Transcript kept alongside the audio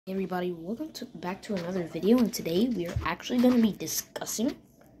Hey everybody, welcome back to another video, and today we are actually going to be discussing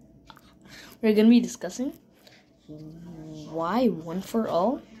why One For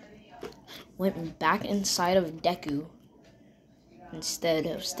All went back inside of Deku instead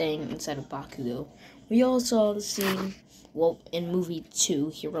of staying inside of Bakugo. We all saw the scene, well, in movie 2,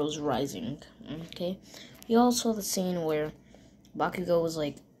 Heroes Rising, okay? We all saw the scene where Bakugo was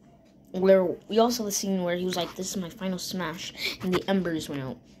like, we all saw the scene where he was like, this is my final smash, and the embers went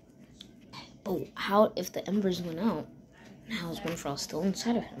out. But how, if the embers went out, how is One For All still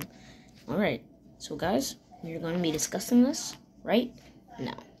inside of him? Alright, so guys, we're going to be discussing this right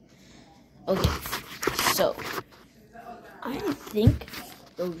now. Okay, so, I think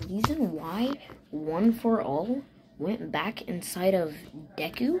the reason why One For All went back inside of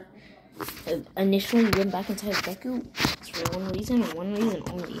Deku, initially went back inside of Deku, is for one reason and one reason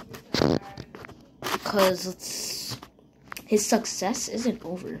only. Because his success isn't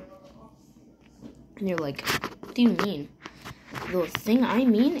over. And you're like, what do you mean? The thing I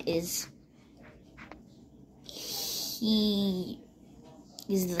mean is, he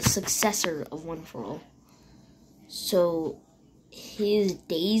is the successor of One For All. So, his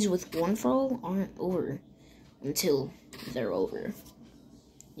days with One For All aren't over until they're over.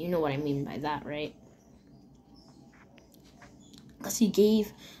 You know what I mean by that, right? Because he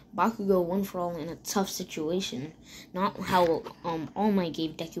gave Bakugo One For All in a tough situation. Not how All Might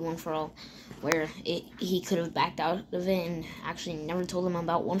gave Deku One For All, where he could have backed out of it and actually never told him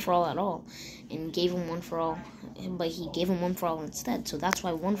about One For All at all, and gave him One For All, but he gave him One For All instead. So that's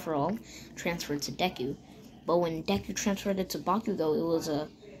why One For All transferred to Deku. But when Deku transferred it to Bakugo, it was a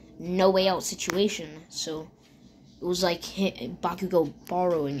no way out situation. So it was like Bakugo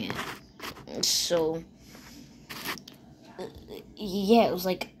borrowing it. So yeah, it was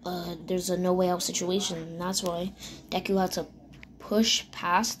like, there's a no way out situation, and that's why Deku had to push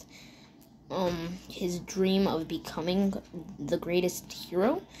past, his dream of becoming the greatest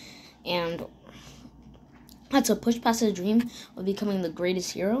hero, and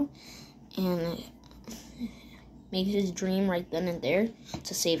and made his dream right then and there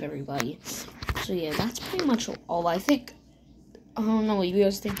to save everybody. So yeah, that's pretty much all I think. I don't know what you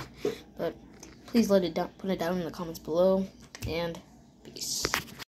guys think, but please put it down in the comments below, and peace.